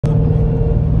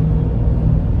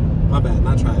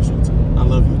trash YouTube. I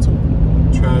love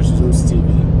YouTube. Trash Juice TV.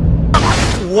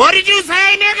 What did you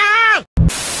say, nigga?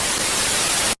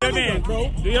 Your name,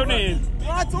 bro. Do your name.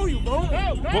 I told you, bro.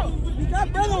 You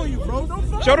got bread on you, bro.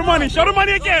 Don't Show the money. Show the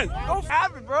money again. Don't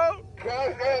have it, bro.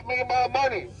 Guys gave me my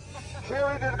money.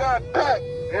 Sherry just got packed.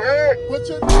 You heard? What's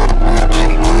your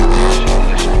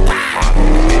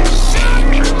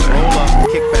Roll up,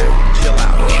 kick back, chill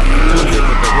out. Tune in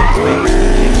with the hooks, baby.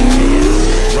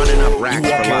 Running up racks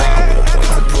for life.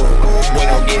 We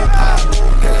gon' get hot.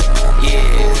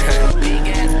 Yeah. Big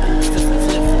ass boots to some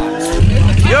flip flops.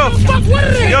 Yo, Fuck, what is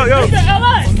it? yo, yo, It's in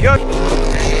LA. yo.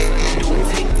 Doing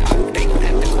TikTok, they gon'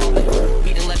 have to call it. We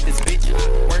done left this bitch hot,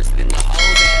 worse than the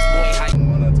old ass boy. You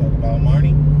wanna talk about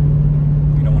Marnie?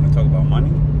 You don't want to talk about money?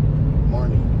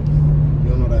 Marnie. You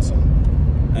don't know that song.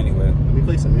 Anyway, Let me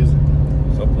play some music.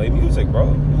 so play music, bro.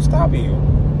 Who's stopping you?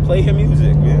 Play your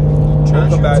music, man.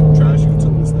 Trash Welcome YouTube. back. Trash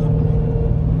YouTube is stopping me.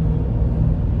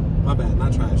 My bad,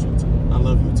 not trash YouTube. I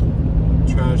love YouTube.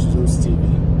 Trash Juice TV.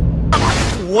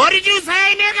 What did you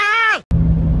say, nigga?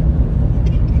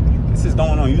 This is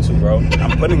going on YouTube, bro.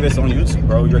 I'm putting this on YouTube,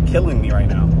 bro. You're killing me right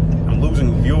now. I'm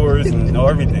losing viewers and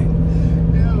everything.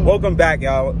 Welcome back,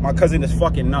 y'all. My cousin is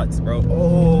fucking nuts, bro.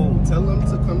 Oh, tell them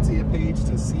to come to your page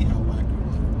to see how whack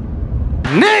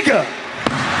you are. Nigga!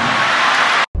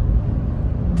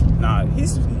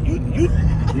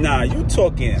 Nah, you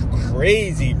talking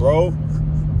crazy, bro.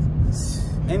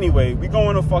 Anyway, we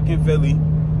going to fucking Philly.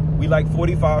 We like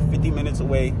 45, 50 minutes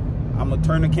away. I'm gonna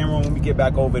turn the camera on when we get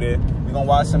back over there. We're gonna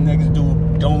watch some niggas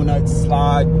do donuts,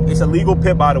 slide. It's a legal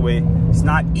pit, by the way. It's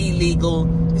not illegal.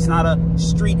 It's not a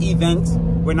street event.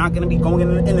 We're not gonna be going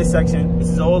in the intersection. This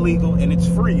is all legal and it's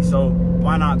free, so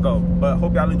why not go? But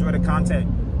hope y'all enjoy the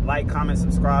content. Like, comment,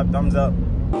 subscribe, thumbs up.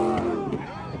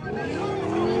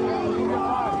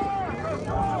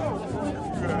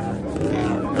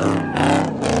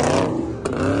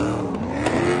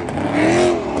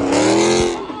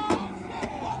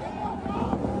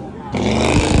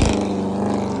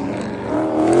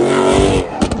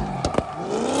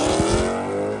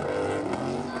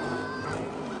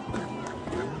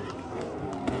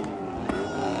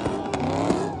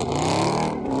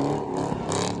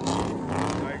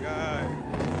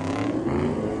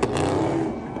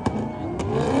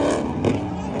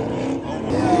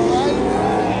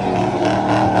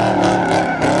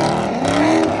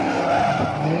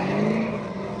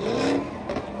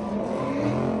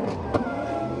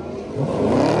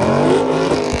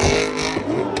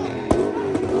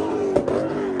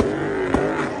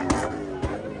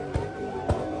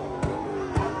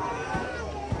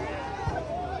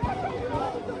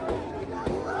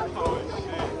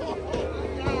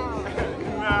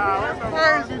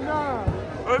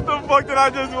 What the fuck did I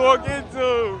just walk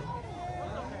into?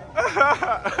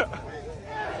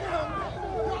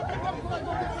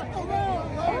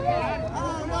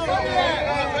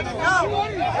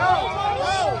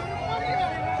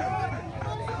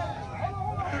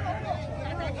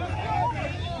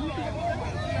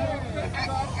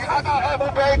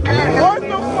 What the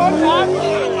fuck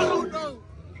happened?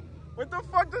 What the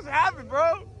fuck just happened,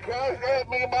 bro? Guys gave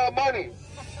me my money.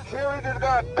 Sherry just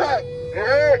got packed. You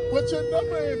heard? What's your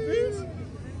number in, please?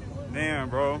 Damn,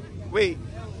 bro. Wait.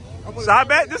 Side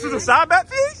bet? This is a side bet,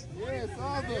 please? Yeah,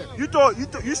 side bet.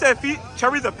 You said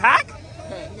Cherry's a pack?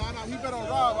 No, he bet on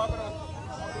Rob. I bet on...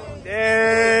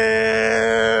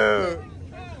 Damn.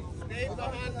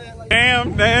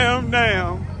 Damn, damn,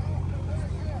 damn.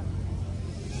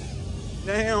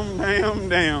 Damn, damn,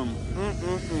 damn.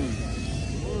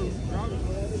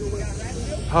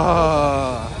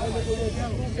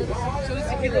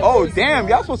 Oh, damn.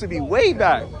 Y'all supposed to be way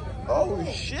back. Oh,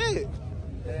 shit.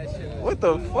 What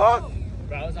the fuck?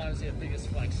 Bro, I was honestly the biggest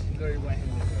flex.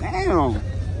 Damn.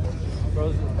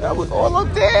 That was all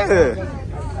up there.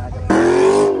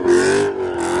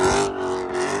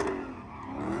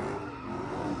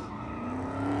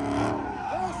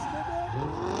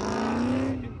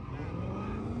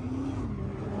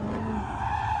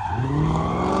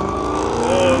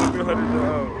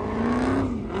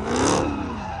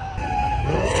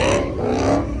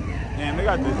 Damn, they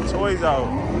got the toys out.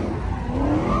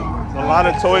 There's a lot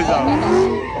of toys out.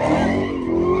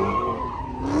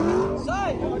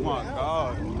 Oh my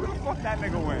god. Where the fuck that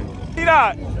nigga went?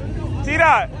 T-Dot!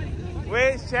 T-Dot!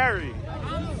 Where's Cherry?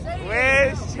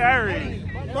 Where's Cherry?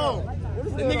 Bro,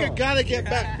 the nigga gotta get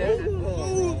back, bro.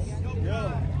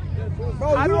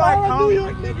 Bro, How do I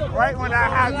come right when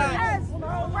that happens?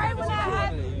 Right when that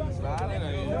happens.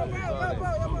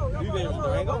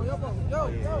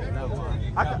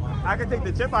 I can take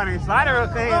the chip out and slide it real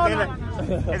quick.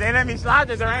 If they let me slide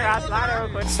this, I slide it real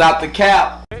quick. Stop the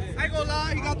cap. I ain't gonna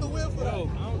lie,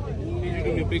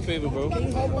 Do me a big favor, bro. Can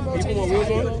you put my wheels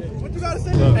on? What you gotta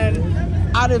say?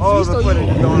 And out of All feast the or footage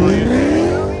you? going on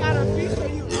here. Out of feast or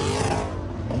you?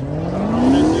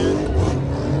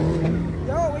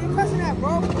 Yo, where you cussing at, bro?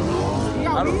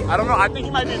 I don't know. I think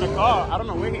he might be in the car. I don't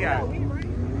know where he at.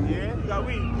 Yeah, he got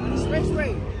weed. On the switch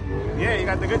rate. Yeah, he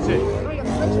got the good shit. No, you got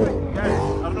the switch rate. Yeah, I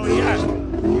don't know where he at. I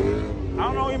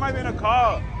don't know. He might be in the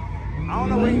car. I don't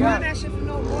know where he You at. got that shit for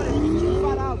no more than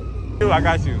 $55. Dude, I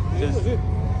got you.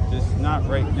 Just not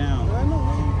right now.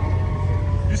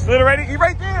 You slid already? He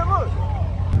right there. Look.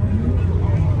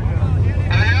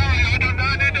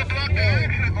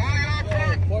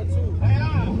 Part 2.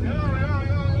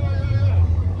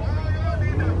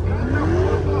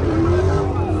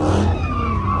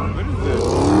 What is this?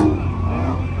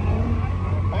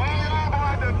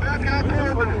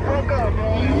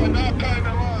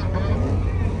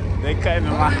 They cutting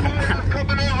the line.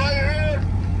 Coming in right here.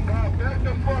 Back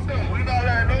the fuck up. We not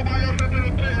letting nobody else into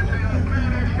the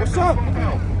thing. What's up?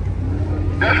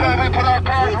 That's why we put our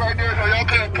cars right there so y'all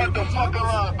can't cut the fuck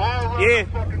around. Yeah.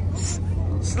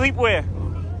 Sleepwear.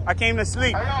 I came to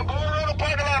sleep. Hey, y'all go around the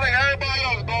parking lot like everybody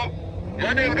else, bro.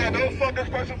 Y'all niggas got no fucking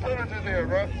special privileges here,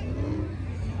 bro.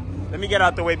 Let me get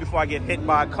out the way before I get hit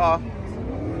by a car.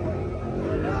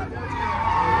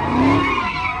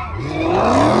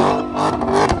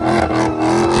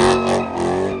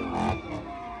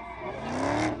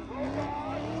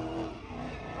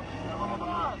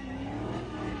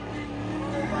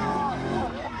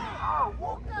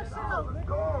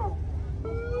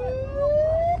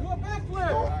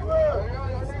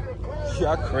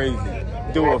 Y'all crazy.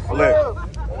 Do a flip.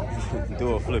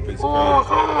 Do a flip. It's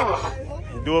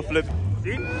crazy. Do a flip.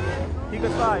 See? He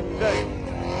can slide. He's good.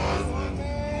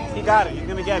 He got it. He's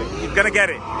gonna get it. He's gonna get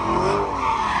it.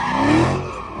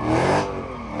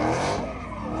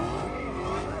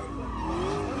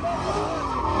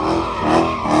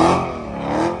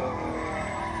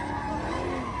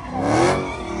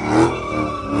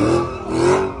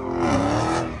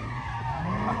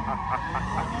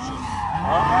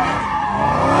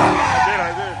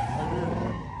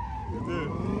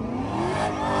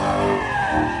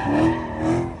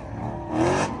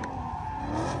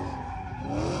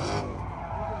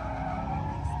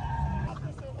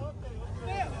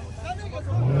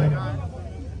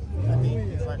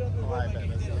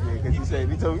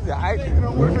 He told me, I ain't taking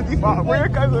no more 55. Where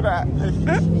because of that?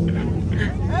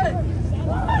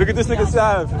 Look at this nigga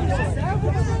Sav.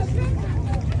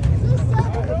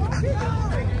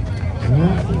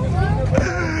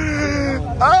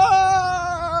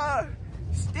 Ah!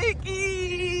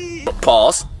 Sticky!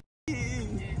 Pause.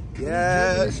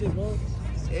 Yes.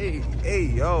 Hey,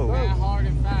 yo. Hard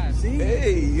and fast.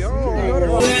 Hey,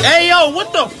 yo. Hey, yo,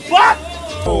 what the fuck?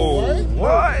 Oh,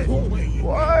 what?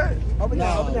 What? Over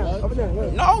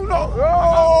there. No.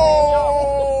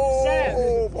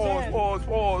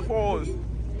 Pause.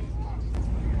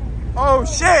 Oh,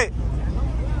 shit.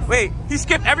 Wait, he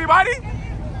skipped everybody?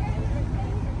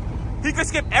 He could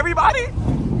skip everybody?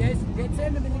 They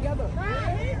send them in together.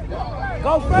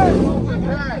 Go first.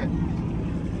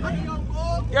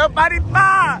 Yo, body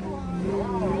five.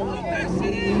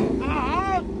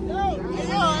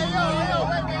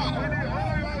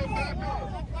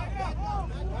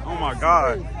 Oh my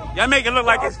God. Y'all make it look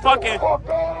like it's fucking.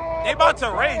 They about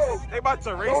to race. They about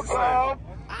to race. Showtime.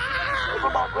 Look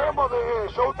at my grandmother here.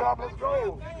 Showtime, let's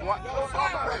go.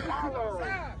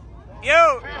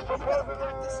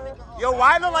 Yo,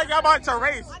 why look like y'all about to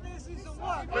race? I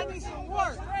need some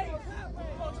work.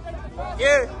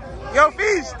 Yeah. Yo,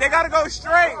 Fish, they gotta go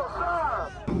straight.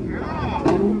 We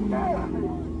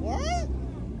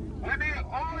need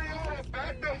all of y'all to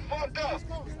back the fuck up.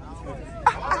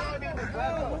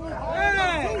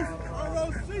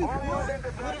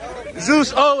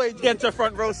 Zeus always gets a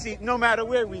front row seat no matter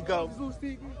where we go.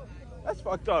 That's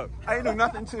fucked up. I ain't do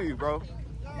nothing to you, bro.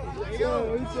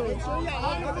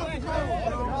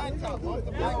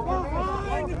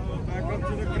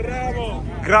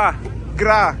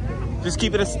 Gra. Just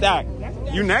keep it a stack.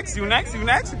 You next. Gra.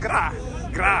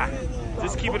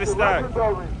 Just keep it a stack.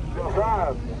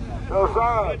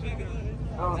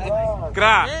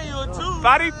 Gra.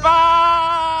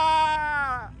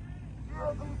 45.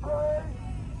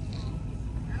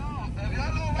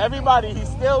 Everybody, he's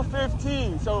still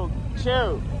 15, so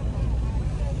chill.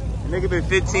 Nigga been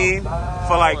 15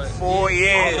 for like 4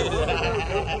 years.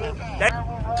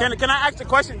 Can I ask a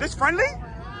question? This friendly?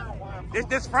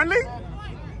 This friendly?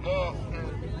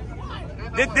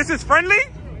 This is friendly?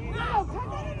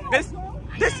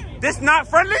 This not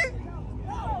friendly?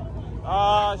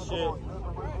 Oh shit.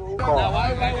 Now,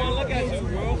 why everybody want to look at you,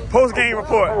 bro? Post game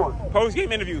report. Post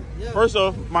game interview. First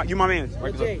off, you my man.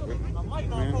 Right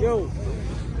Yo.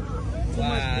 Wow,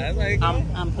 that's like...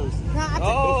 I'm posting.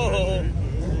 Oh.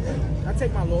 I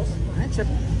take my loss. I ain't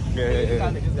tripping.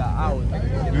 Yeah. Niggas got hours.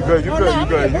 You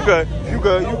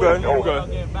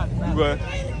good.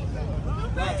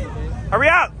 Hurry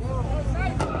up.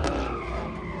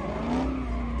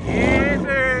 Yes,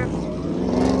 sir.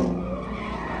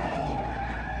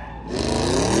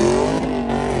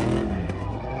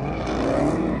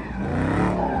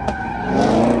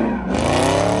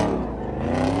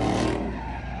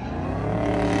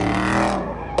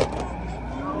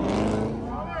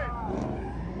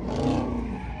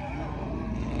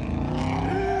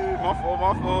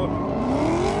 My fault.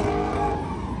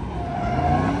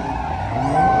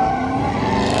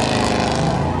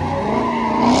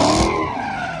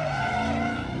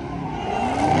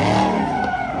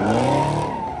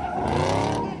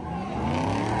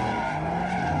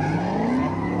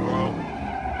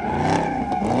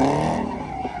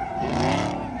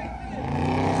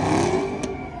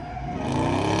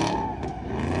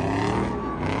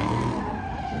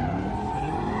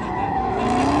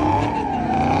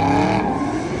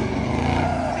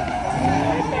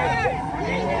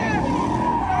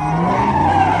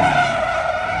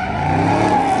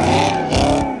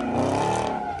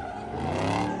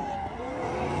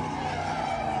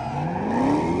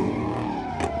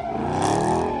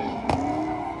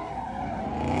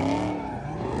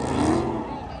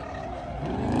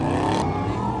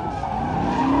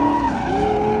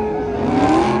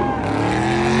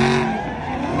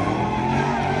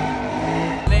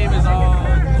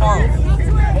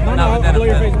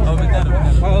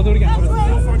 I'll do it again.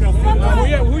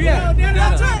 Who you at?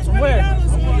 From where?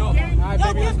 Alright,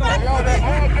 baby, let's go.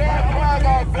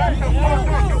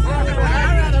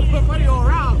 I'd rather put money on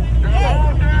round.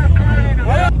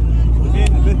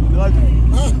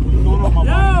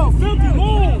 Yo, filthy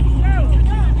move.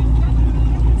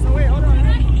 So wait, hold on.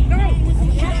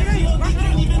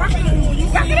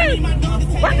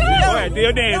 Do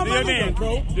your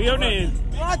dance.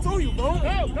 I told you, bro.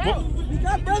 We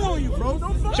got bread on you, bro.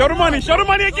 Don't fuck Show the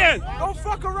money again. Don't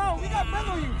fuck around. We got bread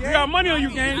on you, gang. We got money on you,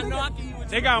 gang.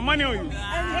 They got money on you.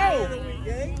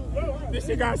 This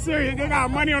shit got serious. They got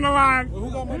money on the line.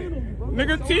 Who got money on you, bro?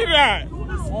 Nigga, T-Dot. Who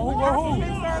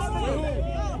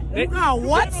got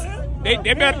what? They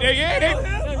better, they.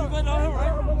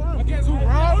 Against who, bro?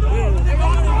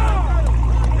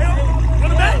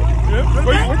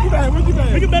 What you bet?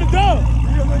 Nigga better dub.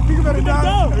 Nigga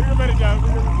better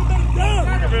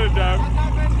job.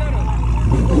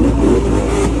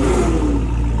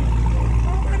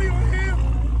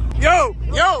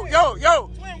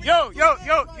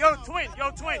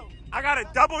 Yo, twin. I got a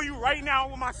W right now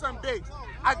with my son Biggs.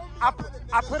 I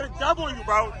put a W,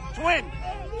 bro. Twin.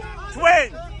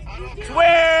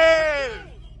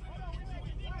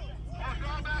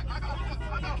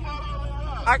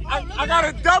 I got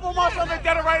a double my son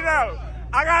Vendetta right now.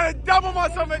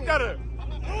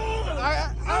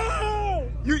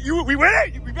 We win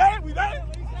it? We bet it?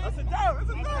 That's a dub.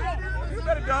 You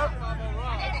better dub.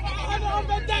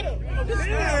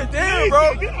 Damn, bro.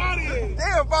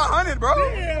 Damn, 500, bro.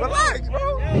 Relax,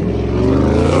 bro.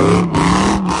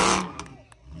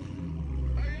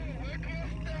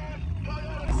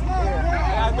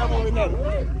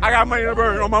 I got money in the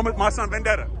bird on my son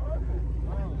Vendetta.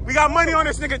 We got money on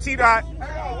this nigga T-Dot.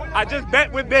 I just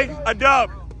bet with Big a dub.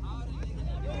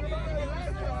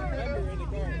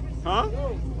 Huh?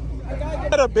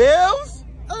 Bet a Bills?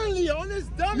 Earlier on this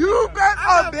dumb. You bet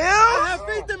a Bills? I have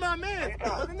faith in my man.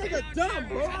 But the nigga dumb,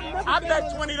 bro. I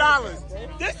bet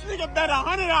 $20. This nigga bet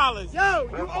 $100. Yo,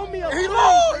 you owe me a He bill,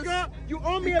 lost. nigga. You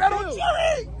owe me He a bet bill. on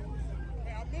Cherry.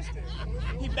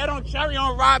 He bet on Cherry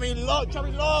on Rob.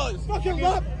 Cherry lost. Fucking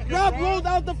Rob rolled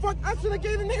out the fuck. I should have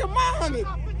gave the nigga my 100.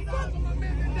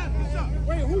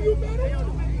 Wait, who you bet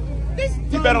on? This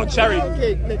He bet on Cherry.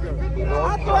 Okay, nigga.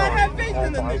 I thought I had faith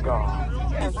in the nigga.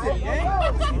 That's it, gang.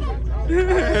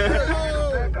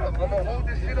 I'm gonna hold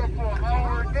this shit up for an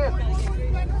hour again.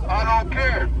 I don't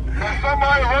care. If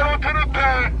somebody hold on to the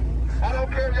pad, I don't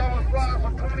care if y'all was flying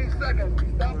for 20 seconds.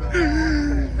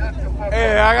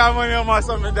 Hey, I got money on my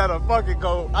son Vendetta. Fuck it,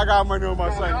 go. I got money on my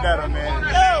son Vendetta, man.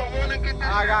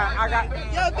 I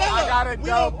got a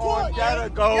dub on Detta,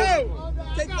 go.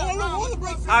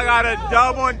 I got a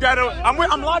dub on Detta.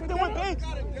 I'm locked in with Biggs.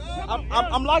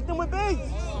 I'm locked in with Biggs.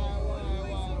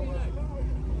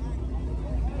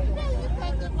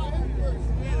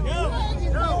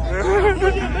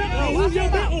 Who's your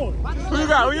bet on? Who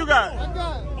you got? I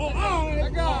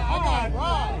got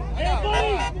Rob.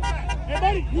 Hey,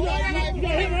 buddy, you got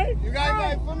him, right? You guys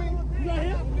like for me? You got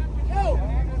him?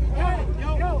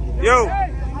 Yo,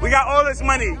 we got all this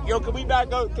money. Yo, can we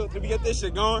back up? Can we get this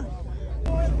shit going?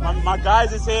 My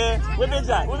guys is here. Where Biggs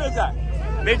at? Where Biggs at?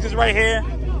 Biggs is right here.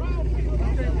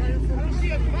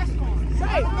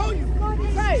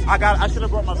 I should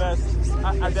have brought my vest.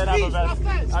 I did have a vest.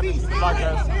 I just my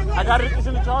vest. I got it. It's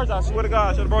in the charger. I swear to God,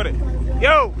 I should have brought it.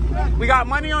 Yo, we got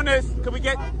money on this. Can we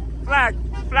get flag?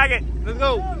 Flag it. Let's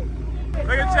go.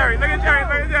 Look at Cherry. Look at Cherry.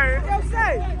 Look at Cherry. Yo,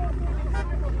 say.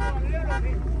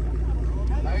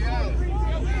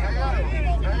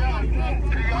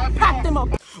 Pack them up.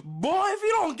 Boy, if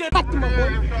you don't get Pack them up, boy.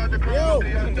 Yo.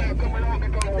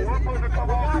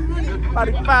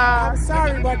 45. I'm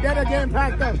sorry, but they're getting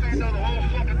packed up. Get off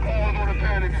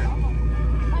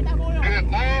the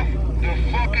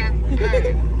fucking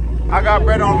thing. I got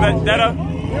bread on vendetta.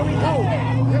 Here we go.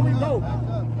 Here we go.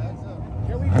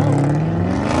 Here we go.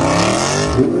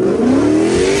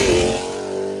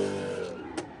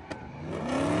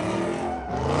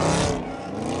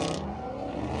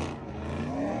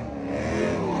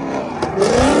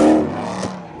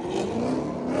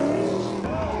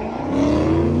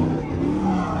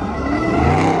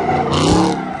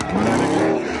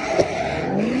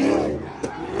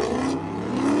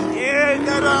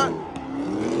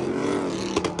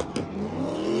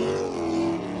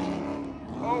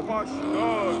 Oh my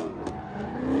God.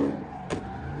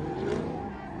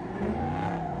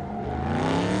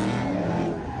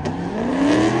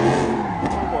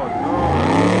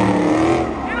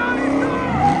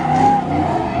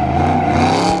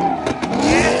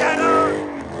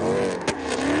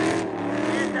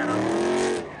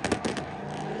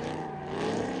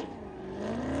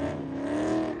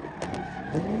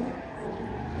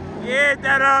 Yeah,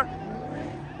 Dada.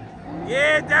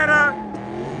 Yeah, Dada.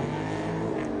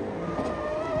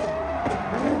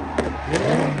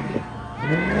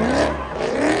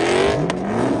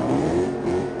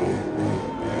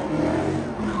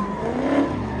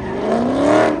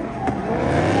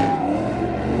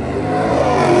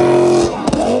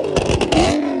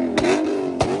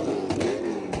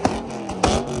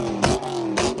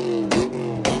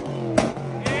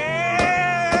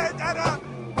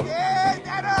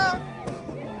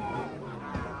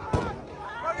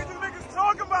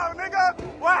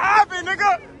 What happened,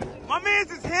 nigga? My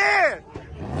man's is here.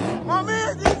 My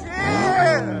man's is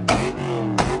here.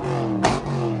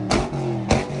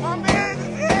 My man's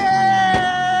is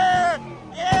here.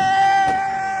 Yeah.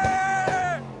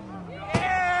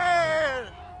 Yeah.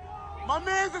 My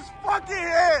man's is fucking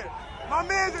here. My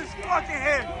man's is fucking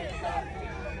here.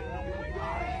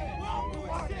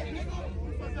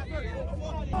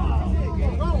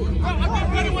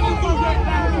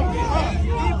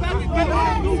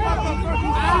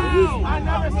 I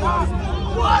never stopped.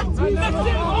 What? I never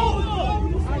stopped.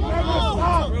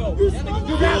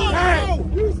 You got paid.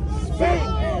 You spent.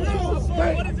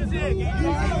 What is this here, gang?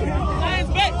 I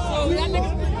expect so that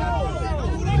nigga.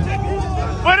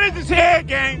 What is this here,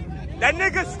 gang? That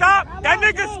nigga stopped. That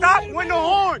nigga stopped when the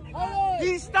horn.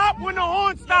 He stopped when the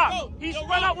horn stopped. He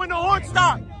spun up when the horn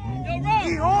stopped.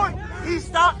 He horn. He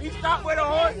stopped. He stopped when the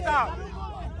horn stopped.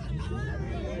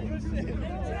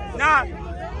 Nah.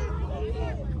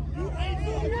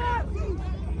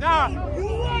 Nah.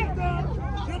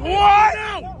 What?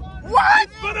 What?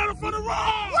 spun out in front of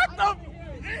Rob. What the?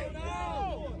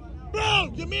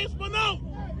 Bro, your man spun out.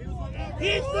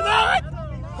 He spun out.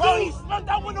 Bro, he spun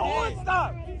out when the horn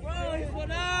stopped. Bro, he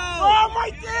spun out. Bro, I'm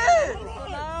right there.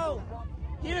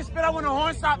 He didn't spin out when the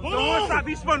horn stopped. The horn stopped,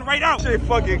 he spun right out. This shit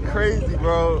fucking crazy,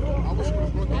 bro.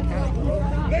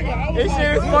 This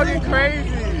shit is fucking crazy.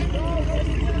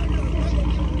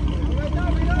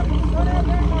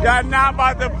 Y'all not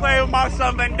about to play with my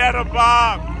son Vendetta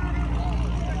Bob.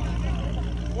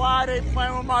 Why are they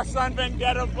playing with my son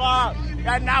Vendetta Bob?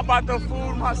 Y'all not about to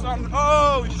fool my son.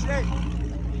 Oh, shit.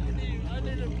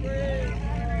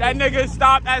 That nigga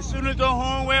stopped as soon as the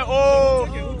horn went. Oh.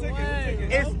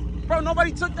 It's, bro,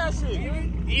 nobody took that shit.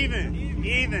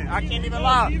 Even. I can't even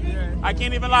lie. I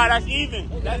can't even lie. That's even.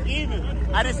 That's even.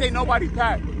 I didn't say nobody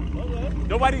packed.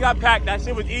 Nobody got packed. That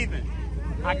shit was even.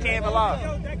 I can't even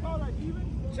lie.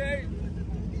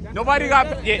 Nobody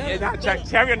got, yeah, not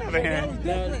Cherry on the other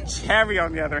hand. Cherry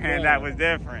on the other hand, that was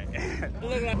different.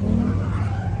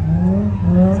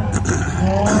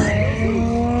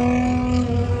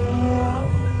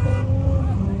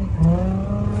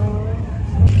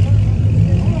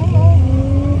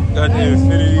 That is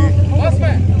Infinity. What's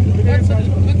that? What's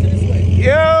this way?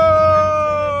 Yo!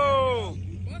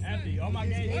 Empty. Oh my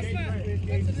God. What's that?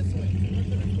 What's this way?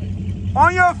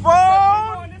 On your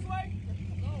phone? This way?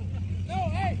 No,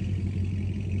 hey.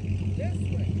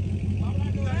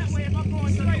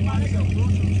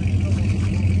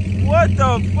 What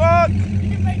the fuck? You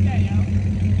can make that, yo.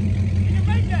 You can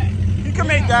make that. You can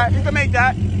make that. You can make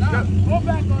that. Go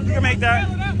back on You can make that.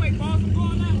 Go that way, boss. I'm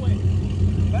going that way.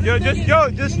 But Yo, the thing just, is, yo,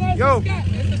 just, you know, yo. it's a scat.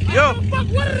 It's a- Yo. I don't give a fuck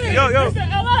what it is. Yo, yo. It's in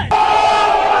LA.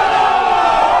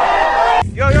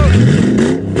 Yo,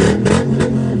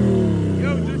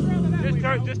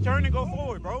 just turn and go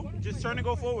forward, bro. Just turn and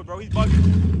go forward, bro. He's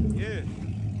bugging. Yeah.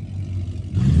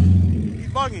 He's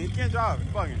bugging. He can't drive.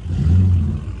 He's bugging.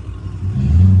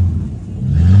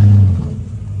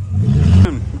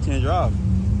 He can't drive.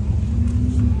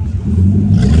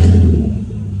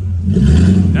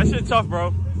 That shit tough,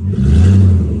 bro.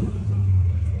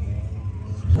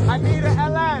 I need an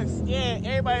LS. Yeah,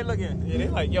 everybody looking. Yeah, they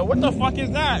like, yo, what the fuck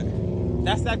is that?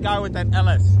 That's that guy with that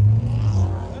LS.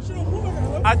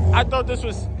 I thought this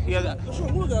was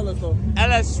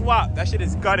LS swap. That shit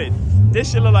is gutted.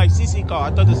 This shit look like CC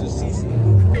car. I thought this was CC.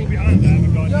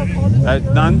 That's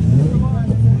done.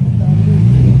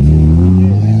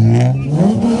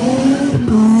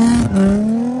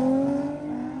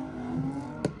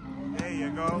 There you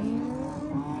go.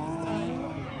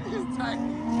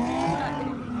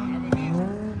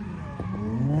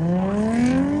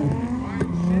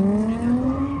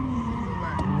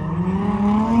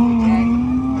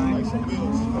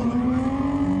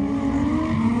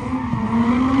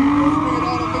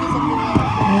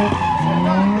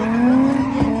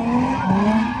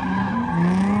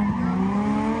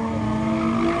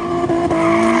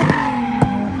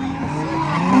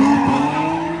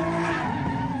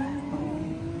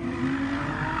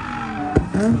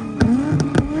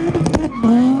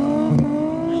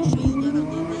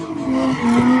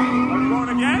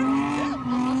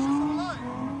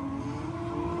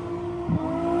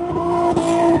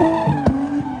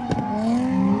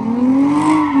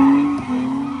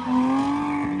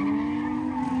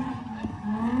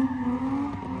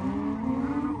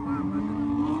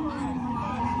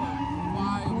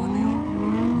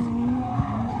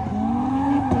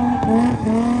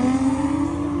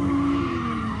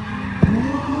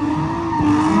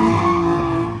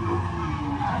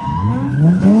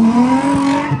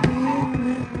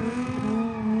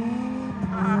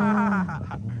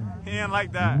 He ain't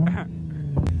like that.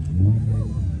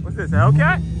 What's this,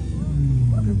 Hellcat?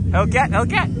 Hellcat,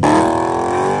 Hellcat.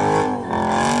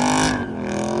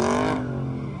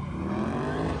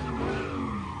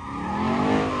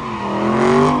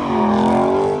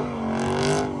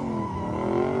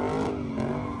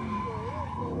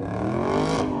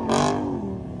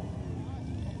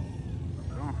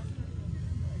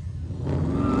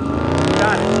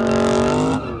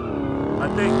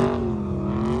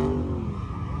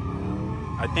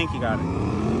 I think he got it.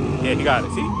 Yeah, he got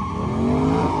it. See?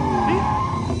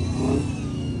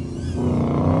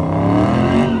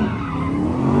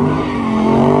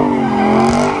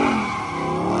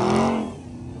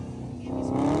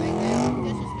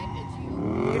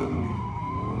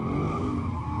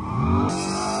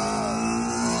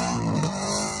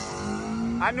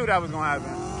 I knew that was gonna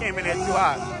happen. He came in there too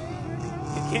hot.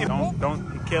 He came.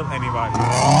 Don't kill anybody.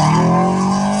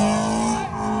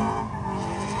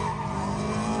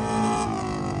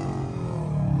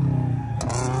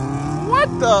 What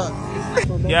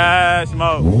the? Yes,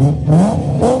 Mo.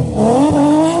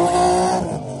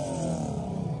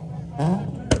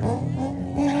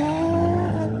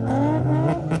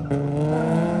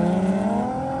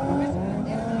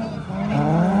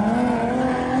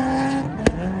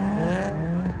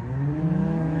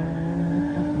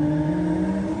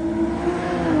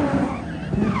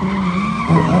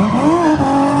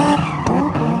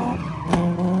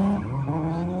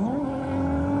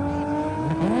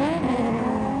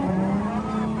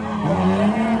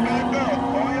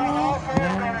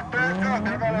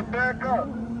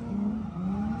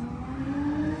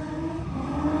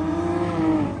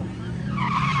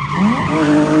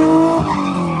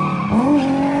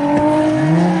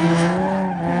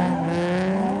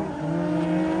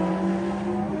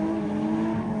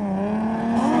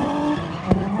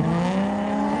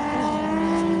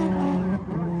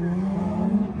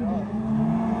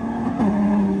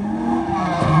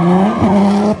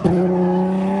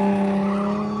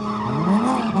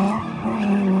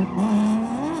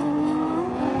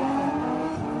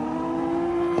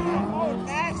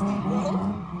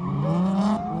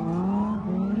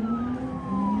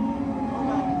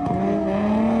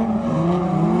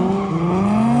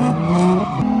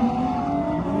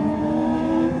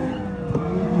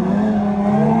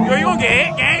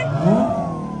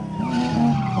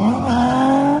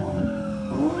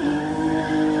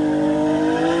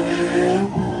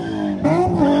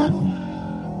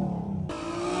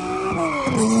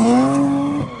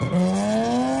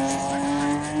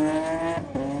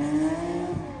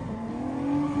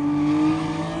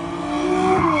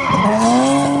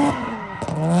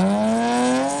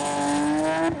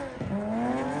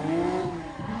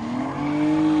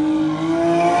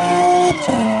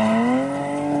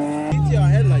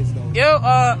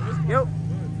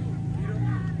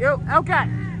 Yo, okay.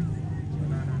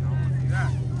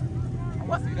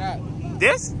 What?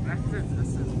 This? That's it.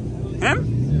 Him?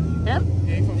 Him?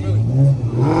 He ain't from Philly.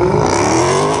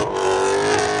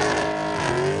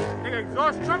 Nigga,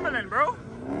 exhaust trembling, bro.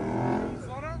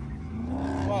 Saw that?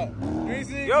 What? You ain't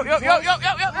see Yo. Yeah.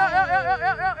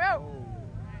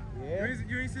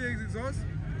 You ain't see his exhaust?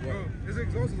 Bro, his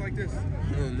exhaust is like this.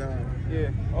 Nah.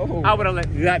 Yeah. Oh. I would have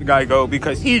let that guy go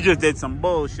because he just did some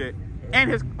bullshit. And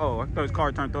his I thought his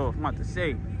car turned off. I'm about to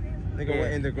say. Nigga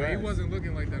went in the grass. He wasn't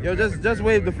looking like that. Yo, just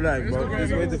wave the flag, bro.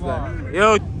 Just wave the flag.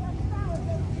 Yo. That's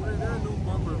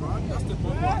the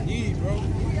bumper I need, bro.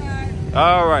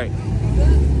 All right.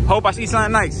 Hope I see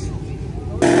something nice.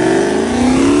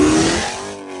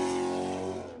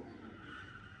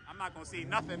 I'm not gonna see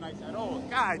nothing nice at all.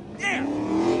 God damn.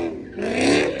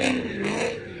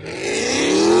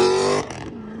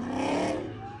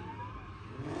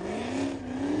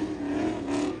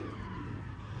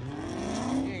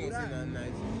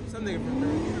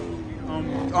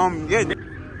 Yeah.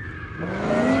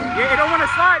 Yeah, it don't want to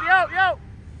slide. Yo.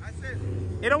 That's it.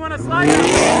 It don't want to slide.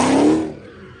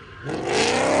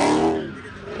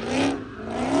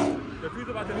 The fuse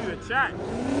about to need a chat.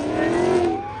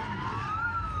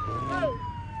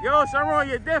 Yo, something wrong with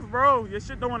your diff, bro. Your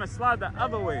shit don't want to slide the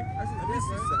other way.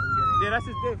 Yeah, that's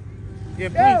his diff. Yeah,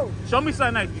 please. Show me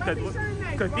something nice because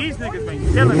these niggas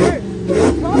been killing me.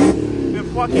 Been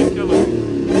fucking killing me.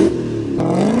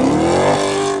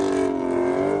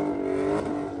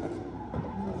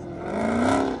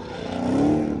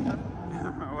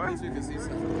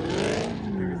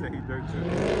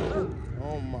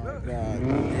 Oh my god.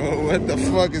 Bro, what the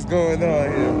fuck is going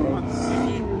on here, bro?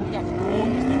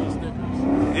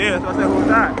 Yeah, that's what I said. Who's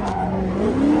that?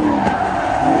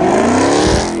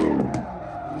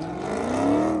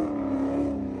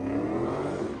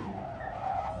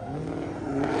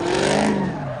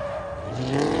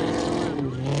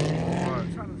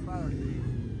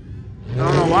 I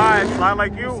don't know why. I slide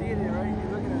like you.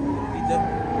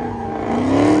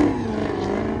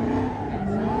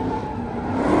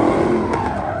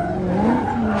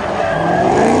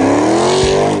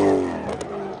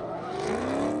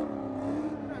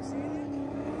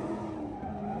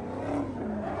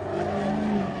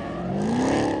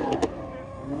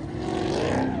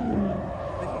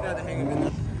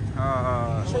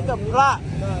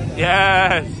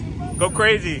 Yes. Go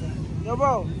crazy. Yo,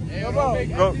 bro.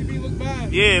 Go.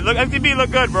 Yeah, look, FTB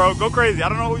look good, bro. Go crazy. I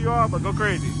don't know who you are, but go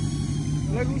crazy.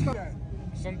 Look who's coming.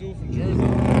 Some dude from Jersey.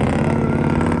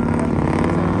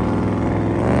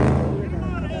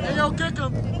 Hey, yo, kick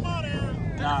him. Get him out of here.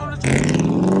 Nah.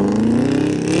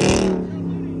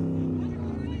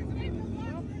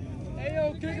 Hey,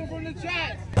 yo, kick him from the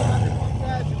chat.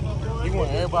 You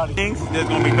want everybody. Things that's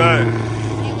gonna be good.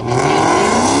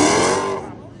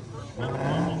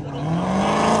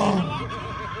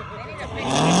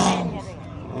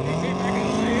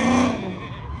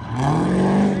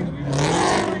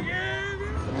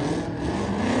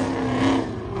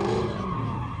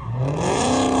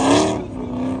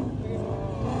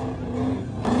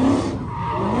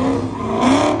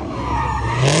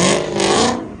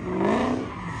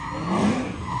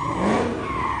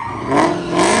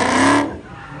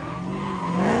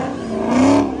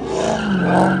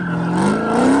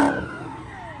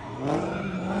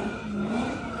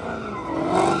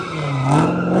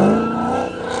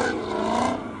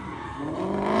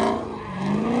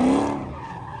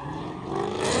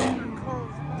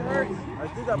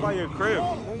 By your crib.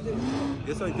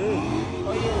 Yes, I did.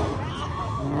 Oh,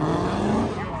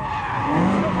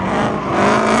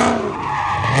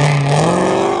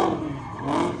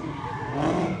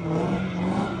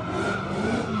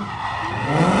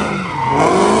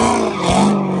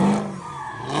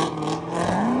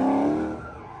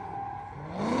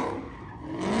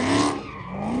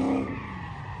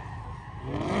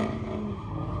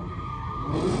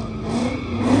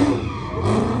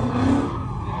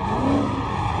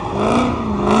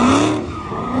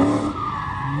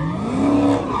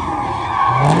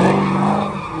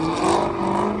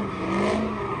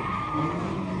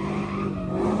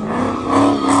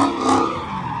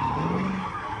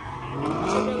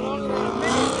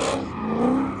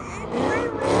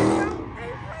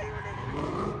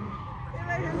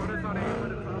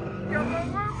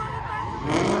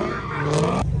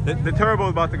 The turbo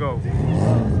is about to go.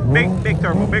 Big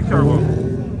turbo, big turbo.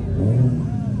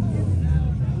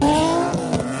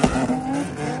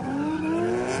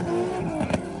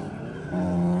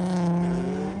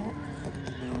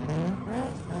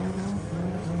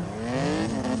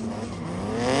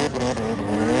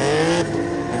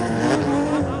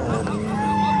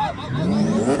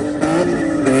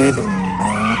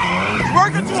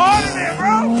 Working too hard in there,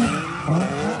 bro.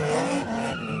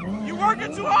 You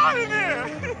working too hard in there.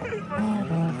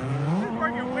 You're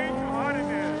working way too hard in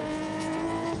there.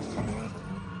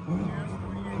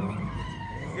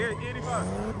 Yeah, 85.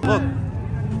 Look.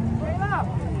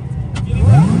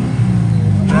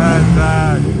 Yes,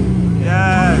 Zach.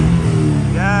 Yes.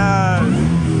 Yes.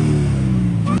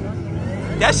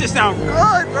 That shit sound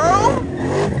good, bro.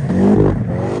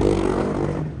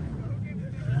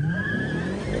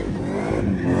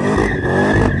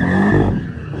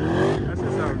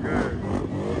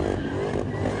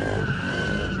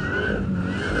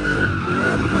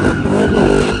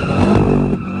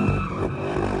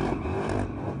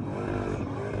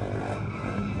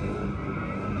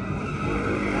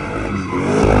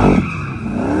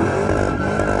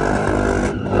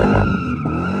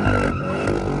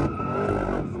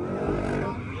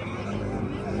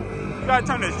 You gotta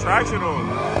turn this traction on.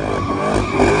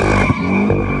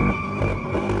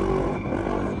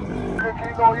 Good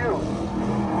king on you.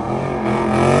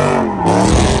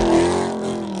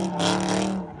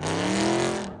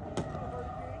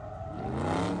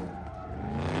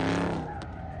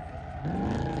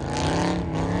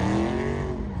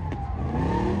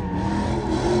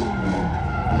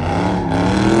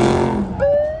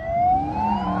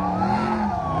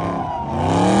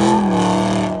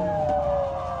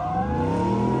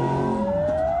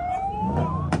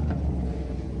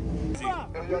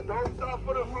 Don't stop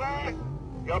for the flag.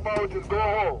 Y'all about to just go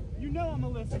home. You know I'm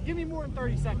gonna listen. Give me more than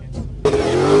 30 seconds.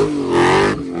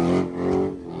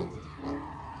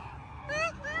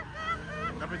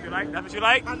 That's what you like? That's what you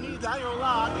like? I need that. I ain't gonna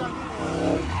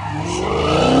lie.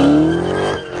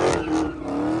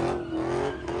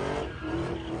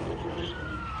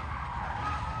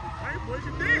 Hey, boys,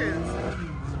 you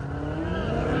dance.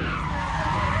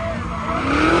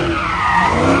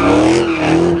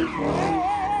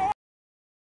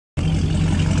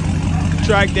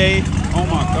 Track day. Oh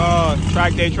my God.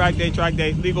 Track day, track day, track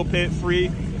day. Legal pit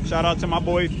free. Shout out to my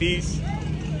boy Beast.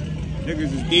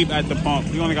 Niggas is deep at the pump.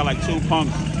 We only got like 2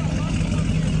 pumps.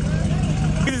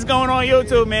 This is going on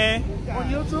YouTube, man. On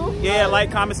YouTube? Yeah,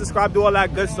 like, comment, subscribe, do all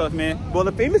that good stuff, man. Well,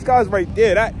 the famous guy's right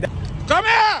there. That... Come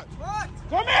here! What?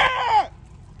 Come here!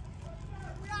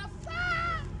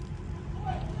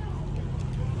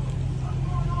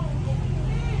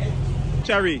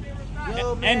 Cherry,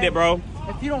 Yo, man, end it, bro.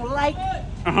 If you don't like,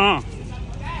 Uh-huh.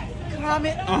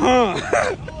 comment, Uh-huh.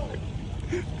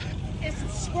 and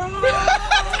subscribe.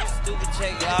 Stupid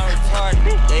check, y'all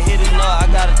retarded. They hit it, no, I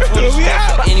got a 20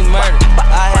 step for any murder.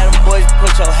 I had them boys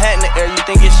put your hat in the air, you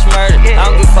think it's murder. I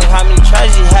don't give a fuck how many tries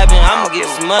you having, I'ma get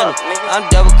some money. I'm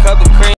double cupping.